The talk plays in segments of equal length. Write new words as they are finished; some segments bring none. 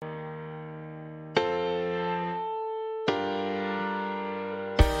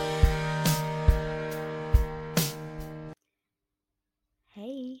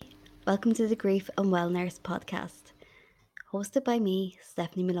Welcome to the Grief and Wellness podcast, hosted by me,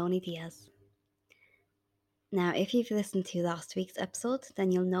 Stephanie Maloney Diaz. Now, if you've listened to last week's episode,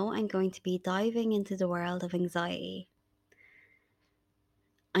 then you'll know I'm going to be diving into the world of anxiety.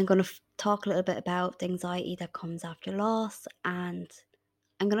 I'm going to talk a little bit about the anxiety that comes after loss, and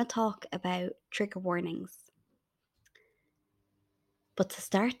I'm going to talk about trigger warnings. But to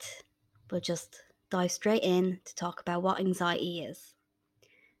start, we'll just dive straight in to talk about what anxiety is.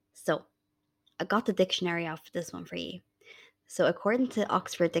 So, I got the dictionary out for this one for you. So, according to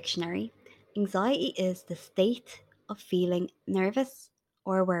Oxford Dictionary, anxiety is the state of feeling nervous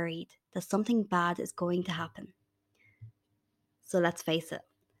or worried that something bad is going to happen. So, let's face it,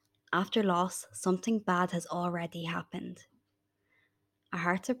 after loss, something bad has already happened. Our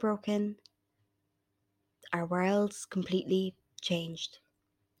hearts are broken, our world's completely changed,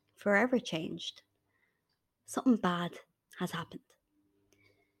 forever changed. Something bad has happened.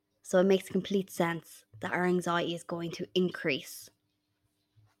 So, it makes complete sense that our anxiety is going to increase.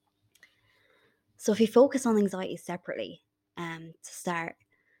 So, if you focus on anxiety separately, to start,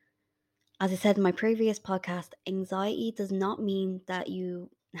 as I said in my previous podcast, anxiety does not mean that you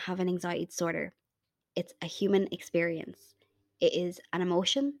have an anxiety disorder. It's a human experience. It is an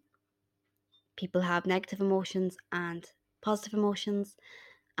emotion. People have negative emotions and positive emotions,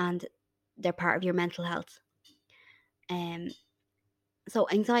 and they're part of your mental health. Um, so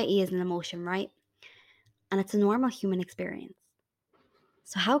anxiety is an emotion, right? And it's a normal human experience.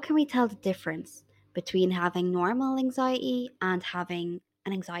 So how can we tell the difference between having normal anxiety and having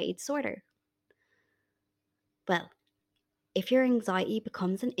an anxiety disorder? Well, if your anxiety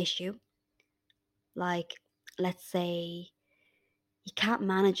becomes an issue, like let's say you can't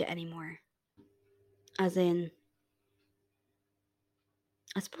manage it anymore, as in,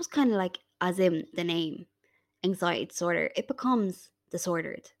 I suppose kind of like as in the name, anxiety disorder, it becomes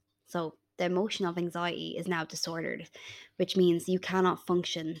disordered. So the emotion of anxiety is now disordered, which means you cannot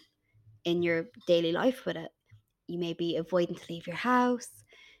function in your daily life with it. You may be avoiding to leave your house,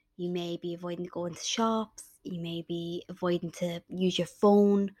 you may be avoiding to go into shops, you may be avoiding to use your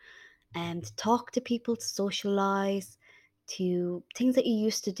phone and to talk to people, to socialize, to things that you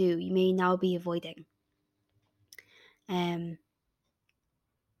used to do, you may now be avoiding. Um,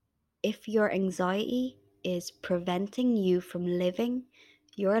 if your anxiety is preventing you from living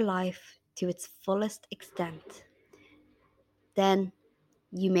your life to its fullest extent, then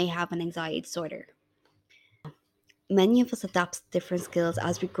you may have an anxiety disorder. Many of us adapt different skills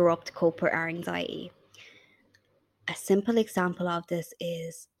as we grow up to cope with our anxiety. A simple example of this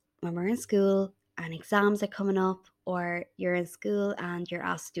is when we're in school and exams are coming up, or you're in school and you're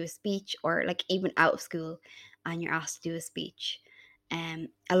asked to do a speech, or like even out of school and you're asked to do a speech.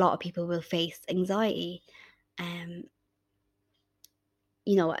 A lot of people will face anxiety. Um,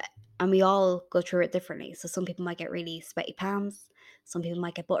 you know, and we all go through it differently. So some people might get really sweaty palms, some people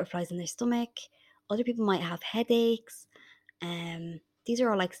might get butterflies in their stomach, other people might have headaches. These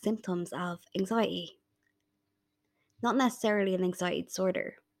are all like symptoms of anxiety. Not necessarily an anxiety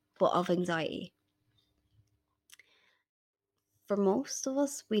disorder, but of anxiety. For most of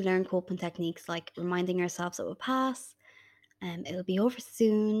us, we learn coping techniques like reminding ourselves it will pass, it'll be over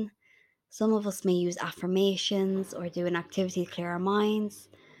soon. Some of us may use affirmations or do an activity to clear our minds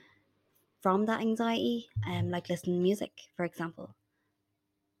from that anxiety, like listening to music, for example.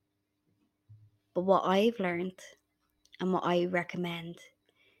 But what I've learned and what I recommend,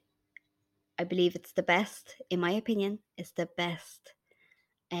 I believe it's the best, in my opinion, it's the best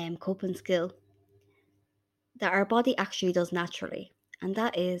coping skill that our body actually does naturally, and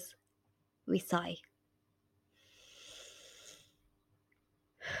that is we sigh.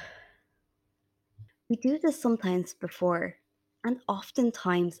 We do this sometimes before and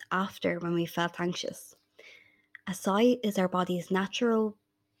oftentimes after when we felt anxious. A sigh is our body's natural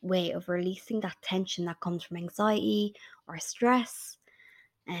way of releasing that tension that comes from anxiety or stress.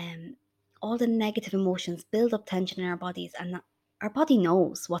 Um, all the negative emotions build up tension in our bodies, and our body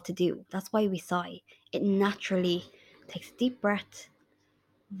knows what to do. That's why we sigh. It naturally takes a deep breath,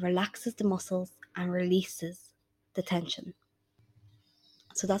 relaxes the muscles, and releases the tension.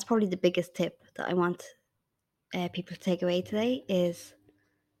 So that's probably the biggest tip that I want people to take away today is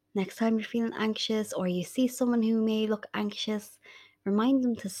next time you're feeling anxious or you see someone who may look anxious, remind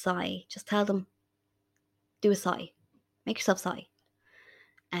them to sigh. Just tell them, do a sigh. Make yourself sigh.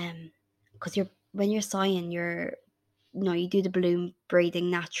 Because when you're sighing, you do the balloon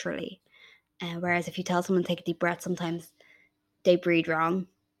breathing naturally. Whereas if you tell someone to take a deep breath, sometimes they breathe wrong,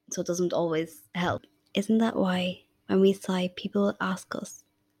 so it doesn't always help. Isn't that why when we sigh, people ask us,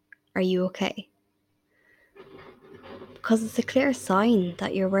 "Are you okay?" because it's a clear sign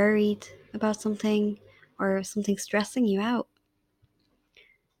that you're worried about something or something stressing you out.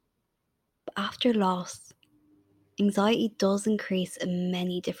 But after loss, anxiety does increase in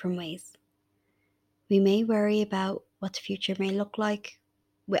many different ways. We may worry about what the future may look like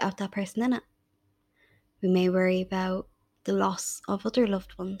without that person in it. We may worry about the loss of other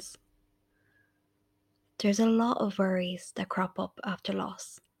loved ones. There's a lot of worries that crop up after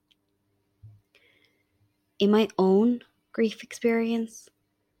loss. In my own grief experience,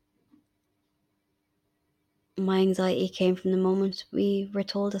 my anxiety came from the moment we were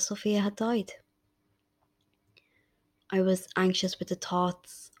told that Sophia had died. I was anxious with the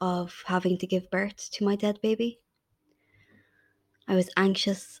thoughts of having to give birth to my dead baby. I was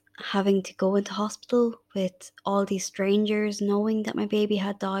anxious having to go into hospital with all these strangers knowing that my baby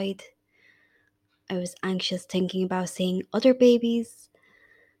had died. I was anxious thinking about seeing other babies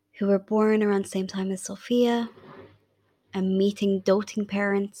who were born around the same time as Sophia and meeting doting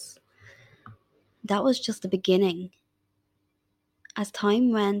parents. That was just the beginning. As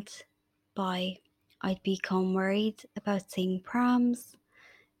time went by, I'd become worried about seeing prams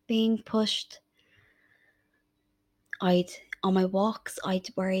being pushed. On my walks, I'd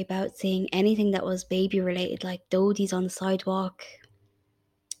worry about seeing anything that was baby related, like dodies on the sidewalk.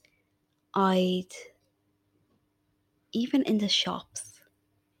 Even in the shops,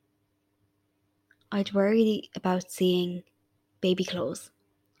 I'd worry about seeing baby clothes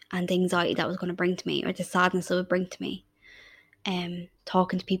and the anxiety that was going to bring to me, or the sadness it would bring to me.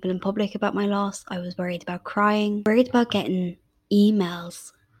 Talking to people in public about my loss, I was worried about crying, worried about getting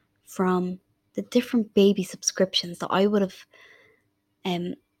emails from the different baby subscriptions that I would have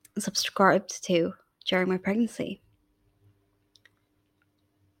subscribed to during my pregnancy.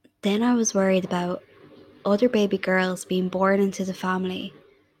 Then I was worried about other baby girls being born into the family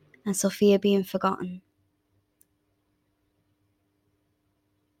and Sophia being forgotten.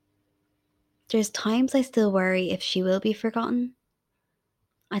 There's times I still worry if she will be forgotten.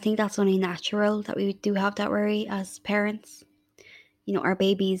 I think that's only natural that we do have that worry as parents. You know, our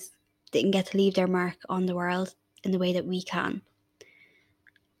babies didn't get to leave their mark on the world in the way that we can.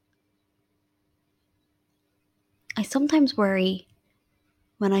 I sometimes worry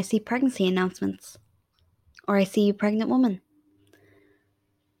when I see pregnancy announcements or I see a pregnant woman.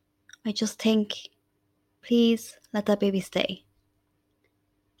 I just think, please let that baby stay.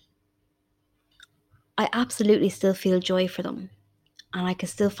 I absolutely still feel joy for them and I can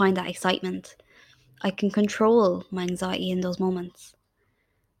still find that excitement. I can control my anxiety in those moments.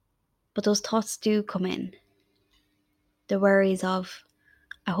 But those thoughts do come in. The worries of,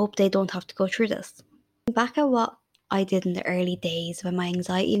 I hope they don't have to go through this. Back at what I did in the early days when my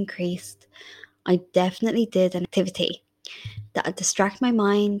anxiety increased, I definitely did an activity that would distract my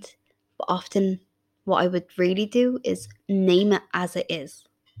mind, but often what I would really do is name it as it is.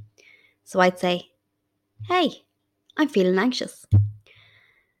 So I'd say, hey, I'm feeling anxious.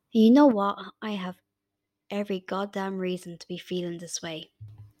 You know what? I have every goddamn reason to be feeling this way.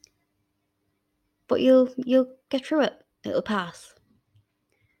 But you'll get through it. It'll pass.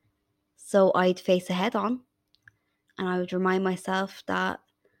 So I'd face it head on and I would remind myself that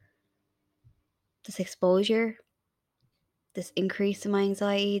this exposure, this increase in my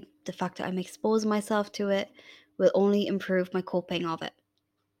anxiety, the fact that I'm exposing myself to it will only improve my coping of it.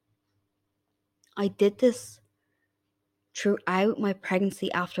 I did this throughout my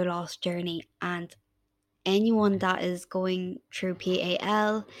pregnancy after loss journey, and anyone that is going through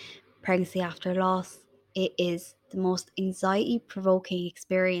PAL, pregnancy after loss, it is the most anxiety provoking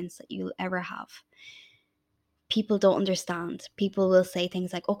experience that you'll ever have. People don't understand. People will say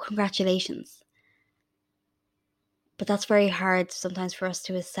things like, oh, congratulations. But that's very hard sometimes for us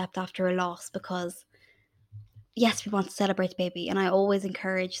to accept after a loss because, yes, we want to celebrate the baby. And I always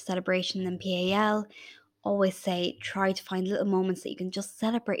encourage celebration in PAL. Always say, try to find little moments that you can just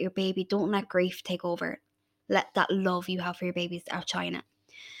celebrate your baby. Don't let grief take over. Let that love you have for your babies outshine it.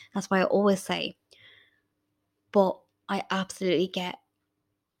 That's why I always say. But I absolutely get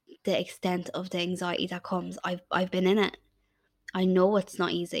the extent of the anxiety that comes. I've been in it. I know it's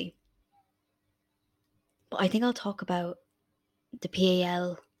not easy. But I think I'll talk about the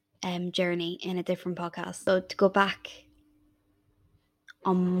PAL journey in a different podcast. So to go back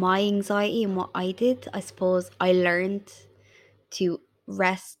on my anxiety and what I did, I suppose I learned to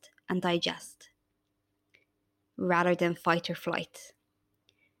rest and digest rather than fight or flight.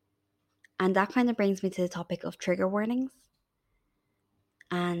 And that kind of brings me to the topic of trigger warnings.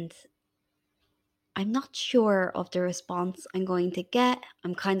 And I'm not sure of the response I'm going to get.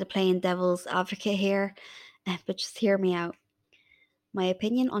 I'm kind of playing devil's advocate here, but just hear me out. My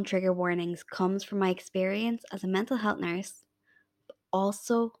opinion on trigger warnings comes from my experience as a mental health nurse,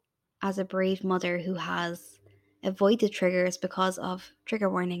 also as a brave mother who has avoided triggers because of trigger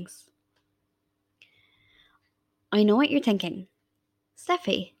warnings. I know what you're thinking.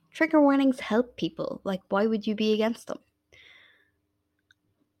 Steffi, trigger warnings help people. Like, why would you be against them?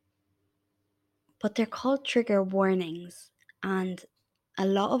 But they're called trigger warnings, and a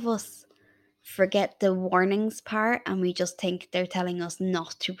lot of us forget the warnings part and we just think they're telling us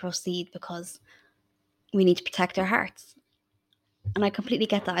not to proceed because we need to protect our hearts. And I completely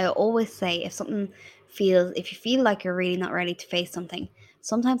get that. I always say if you feel like you're really not ready to face something,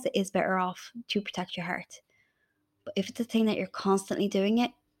 sometimes it is better off to protect your heart. But if it's a thing that you're constantly doing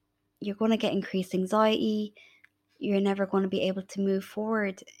it, you're going to get increased anxiety. You're never going to be able to move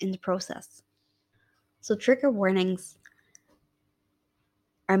forward in the process. So, trigger warnings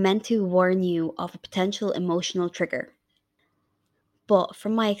are meant to warn you of a potential emotional trigger. But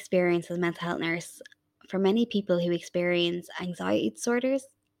from my experience as a mental health nurse, for many people who experience anxiety disorders,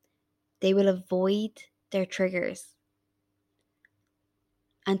 they will avoid their triggers,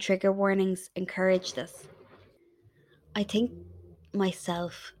 and trigger warnings encourage this. I think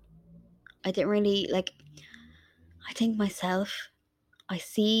myself, I didn't really like, I think myself, I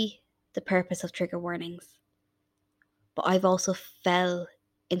see the purpose of trigger warnings, but I've also fell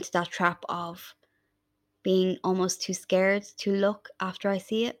into that trap of being almost too scared to look after I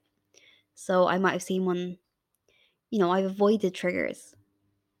see it. So I might have seen one, I've avoided triggers.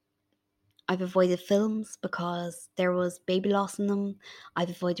 I've avoided films because there was baby loss in them. I've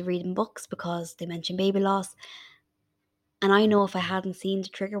avoided reading books because they mention baby loss. And I know if I hadn't seen the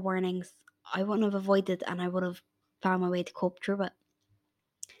trigger warnings, I wouldn't have avoided and I would have found my way to cope through it.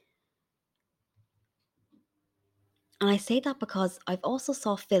 And I say that because I've also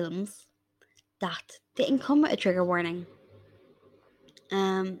saw films that didn't come with a trigger warning.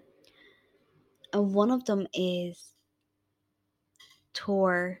 Um, and one of them is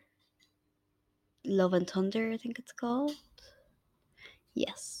Thor Love and Thunder, I think it's called.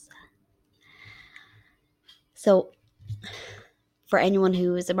 Yes. So for anyone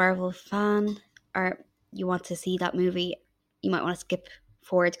who is a Marvel fan or you want to see that movie, you might want to skip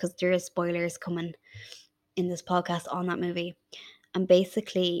forward because there is spoilers coming in this podcast on that movie. And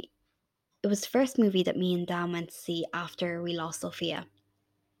basically, it was the first movie that me and Dan went to see after we lost Sophia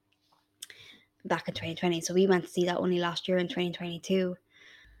back in 2020. So we went to see that only last year in 2022.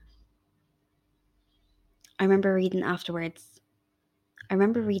 I remember reading afterwards. I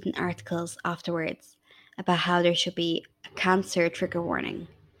remember reading articles afterwards about how there should be a cancer trigger warning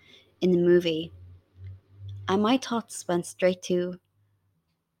in the movie. And my thoughts went straight to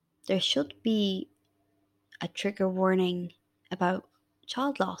there should be a trigger warning about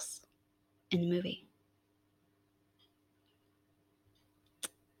child loss in the movie.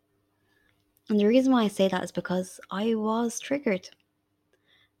 And the reason why I say that is because I was triggered.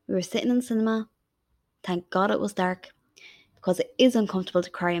 We were sitting in the cinema. Thank God it was dark because it is uncomfortable to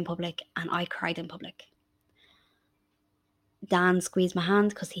cry in public, and I cried in public. Dan squeezed my hand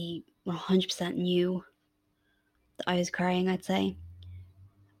because he 100% knew that I was crying, I'd say.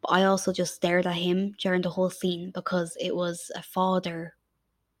 But I also just stared at him during the whole scene because it was a father.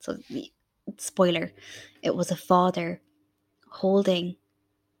 So, spoiler, it was a father holding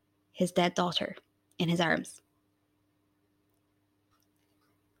his dead daughter in his arms.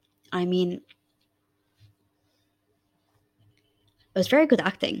 I mean, it was very good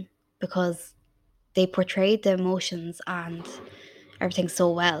acting because they portrayed the emotions and everything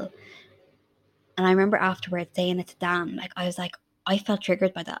so well. And I remember afterwards saying it to Dan, like I was like, I felt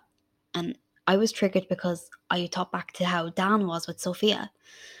triggered by that. And I was triggered because I thought back to how Dan was with Sophia,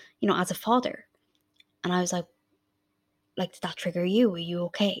 as a father. And I was like, did that trigger you? Are you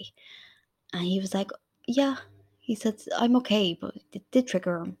okay? And he was like, yeah. He said, I'm okay, but it did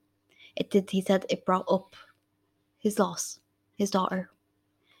trigger him. It did, he said it brought up his loss, his daughter.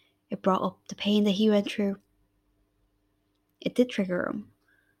 It brought up the pain that he went through. It did trigger him.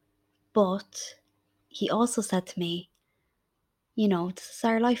 But he also said to me, this is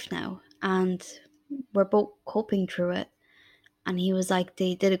our life now. And we're both coping through it. And he was like,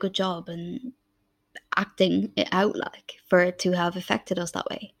 they did a good job in acting it out, like, for it to have affected us that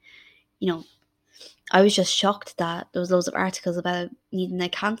way. I was just shocked that there was loads of articles about needing a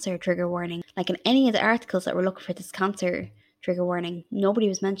cancer trigger warning. Like in any of the articles that were looking for this cancer trigger warning, nobody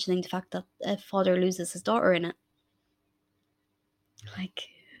was mentioning the fact that a father loses his daughter in it. Like,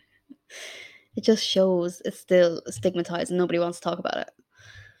 it just shows it's still stigmatized and nobody wants to talk about it.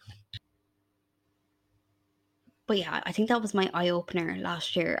 But yeah, I think that was my eye opener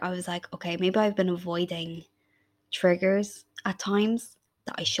last year. I was like, okay, maybe I've been avoiding triggers at times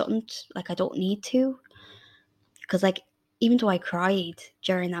that I shouldn't, like I don't need to. Because like even though I cried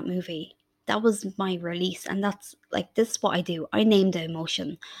during that movie, that was my release. And that's like, this is what I do. I name the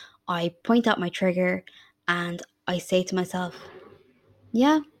emotion. I point out my trigger and I say to myself,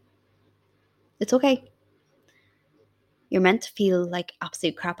 yeah, it's okay. You're meant to feel like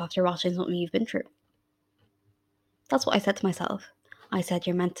absolute crap after watching something you've been through. That's what I said to myself. I said,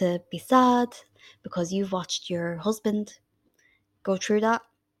 you're meant to be sad because you've watched your husband go through that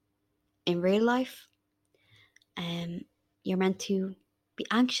in real life. Um, you're meant to be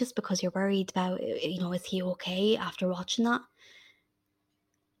anxious because you're worried about, is he okay after watching that?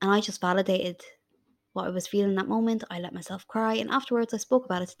 And I just validated what I was feeling in that moment. I let myself cry, and afterwards I spoke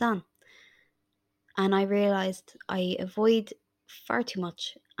about it to Dan. And I realized I avoid far too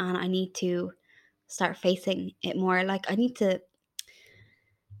much, and I need to start facing it more. Like, I need to,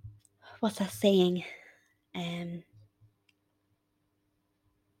 what's that saying? Um,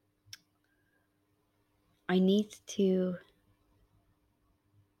 I need to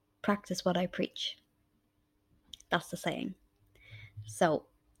practice what I preach. That's the saying. So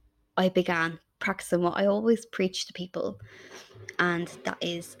I began practicing what I always preach to people, and that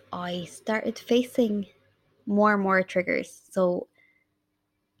is I started facing more and more triggers. So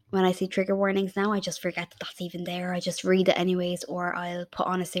when I see trigger warnings now, I just forget that that's even there. I just read it anyways, or I'll put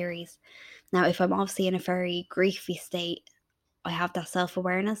on a series. Now, if I'm obviously in a very griefy state, I have that self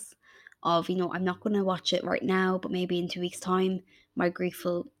awareness of, I'm not going to watch it right now, but maybe in 2 weeks' time, my grief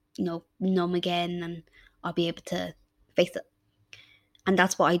will, numb again and I'll be able to face it. And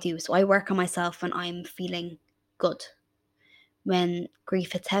that's what I do. So I work on myself when I'm feeling good. When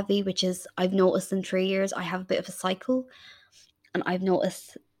grief hits heavy, which is, I've noticed in 3 years, I have a bit of a cycle. And I've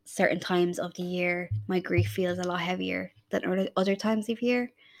noticed certain times of the year, my grief feels a lot heavier than other times of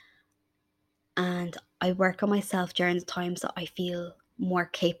year. And I work on myself during the times that I feel more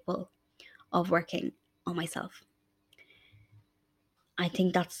capable of working on myself. I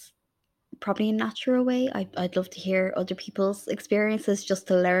think that's probably a natural way. I'd love to hear other people's experiences just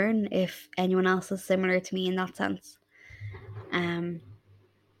to learn if anyone else is similar to me in that sense.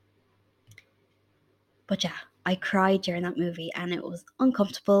 But yeah, I cried during that movie and it was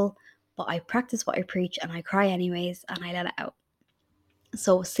uncomfortable, but I practice what I preach and I cry anyways and I let it out.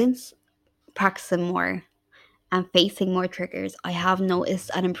 So since practicing more and facing more triggers, I have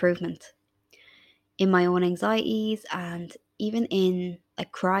noticed an improvement in my own anxieties and even in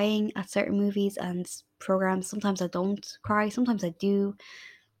like crying at certain movies and programs. Sometimes I don't cry, sometimes I do.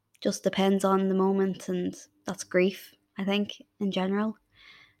 Just depends on the moment, and that's grief, I think, in general.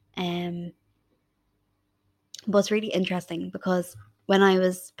 Um, but it's really interesting because when I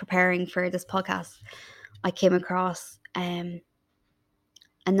was preparing for this podcast, I came across a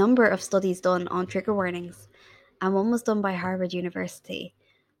number of studies done on trigger warnings, and one was done by Harvard University,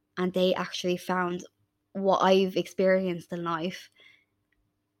 and they actually found what I've experienced in life.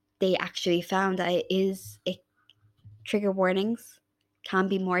 They actually found that trigger warnings can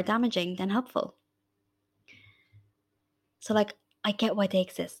be more damaging than helpful. So, like, I get why they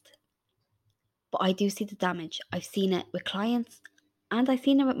exist, but I do see the damage. I've seen it with clients, and I've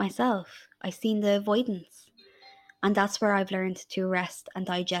seen it with myself. I've seen the avoidance, and that's where I've learned to rest and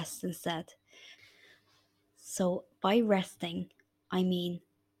digest instead. So, by resting, I mean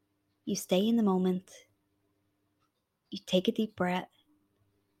you stay in the moment, you take a deep breath,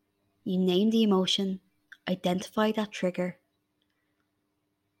 you name the emotion, identify that trigger,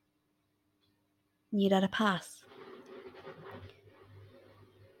 and you let it pass.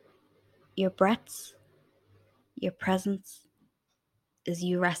 Your breaths, your presence is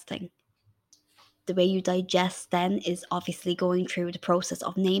you resting. The way you digest then is obviously going through the process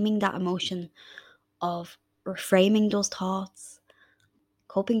of naming that emotion, of reframing those thoughts,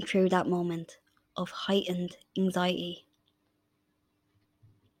 coping through that moment of heightened anxiety.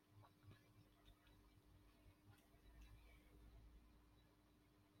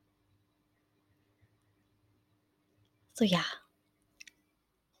 So, yeah,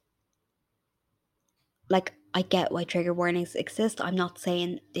 like, I get why trigger warnings exist. I'm not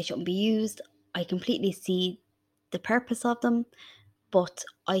saying they shouldn't be used. I completely see the purpose of them, but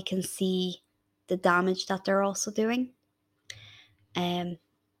I can see the damage that they're also doing. Um,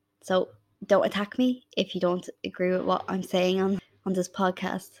 so don't attack me if you don't agree with what I'm saying on this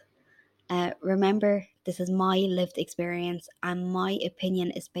podcast. Remember, this is my lived experience and my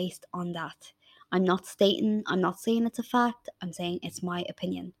opinion is based on that. I'm not saying it's a fact, I'm saying it's my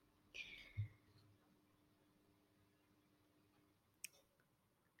opinion.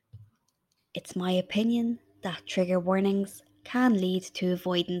 It's my opinion that trigger warnings can lead to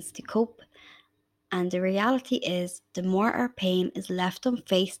avoidance to cope, And the reality is, the more our pain is left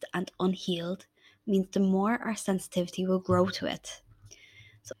unfaced and unhealed, means the more our sensitivity will grow to it.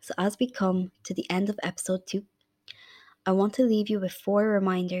 So as we come to the end of episode 2, I want to leave you with 4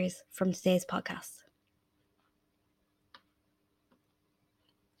 reminders from today's podcast.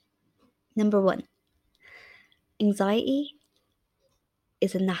 Number 1, anxiety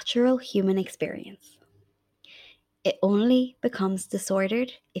is a natural human experience. It only becomes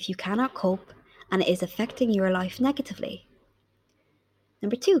disordered if you cannot cope and it is affecting your life negatively.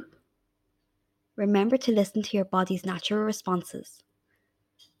 Number 2, remember to listen to your body's natural responses.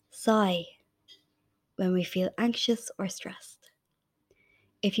 Sigh when we feel anxious or stressed.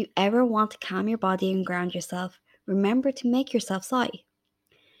 If you ever want to calm your body and ground yourself, remember to make yourself sigh.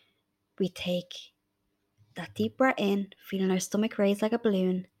 We take that deep breath in, feeling our stomach raise like a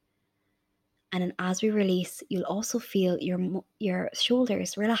balloon, and then as we release, you'll also feel your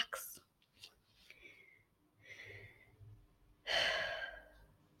shoulders relax.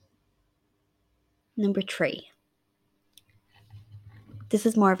 Number 3. This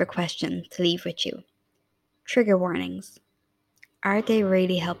is more of a question to leave with you. Trigger warnings. Are they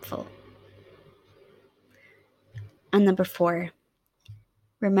really helpful? And number 4.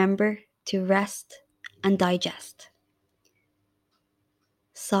 Remember to rest and digest.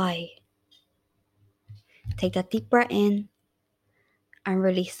 Sigh. Take that deep breath in and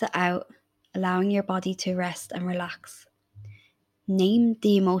release it out, allowing your body to rest and relax. Name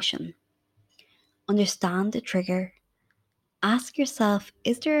the emotion. Understand the trigger. Ask yourself,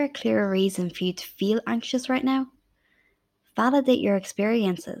 is there a clear reason for you to feel anxious right now? Validate your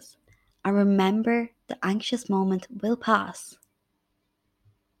experiences and remember the anxious moment will pass.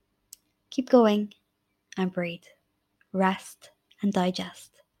 Keep going and breathe. Rest and digest.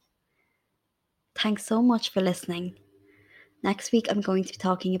 Thanks so much for listening. Next week, I'm going to be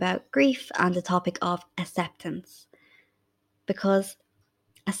talking about grief and the topic of acceptance. Because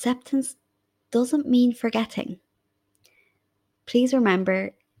acceptance doesn't mean forgetting. Please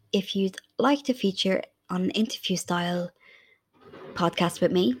remember, if you'd like to feature on an interview style podcast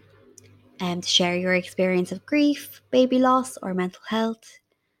with me and share your experience of grief, baby loss, or mental health,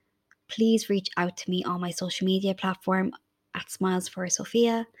 please reach out to me on my social media platform at Smiles for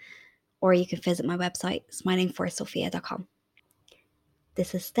Sophia, or you can visit my website, smilingforsophia.com.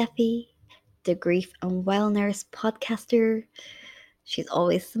 This is Steffi, the Grief and Wellness podcaster. She's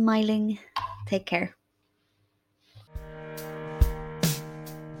always smiling. Take care.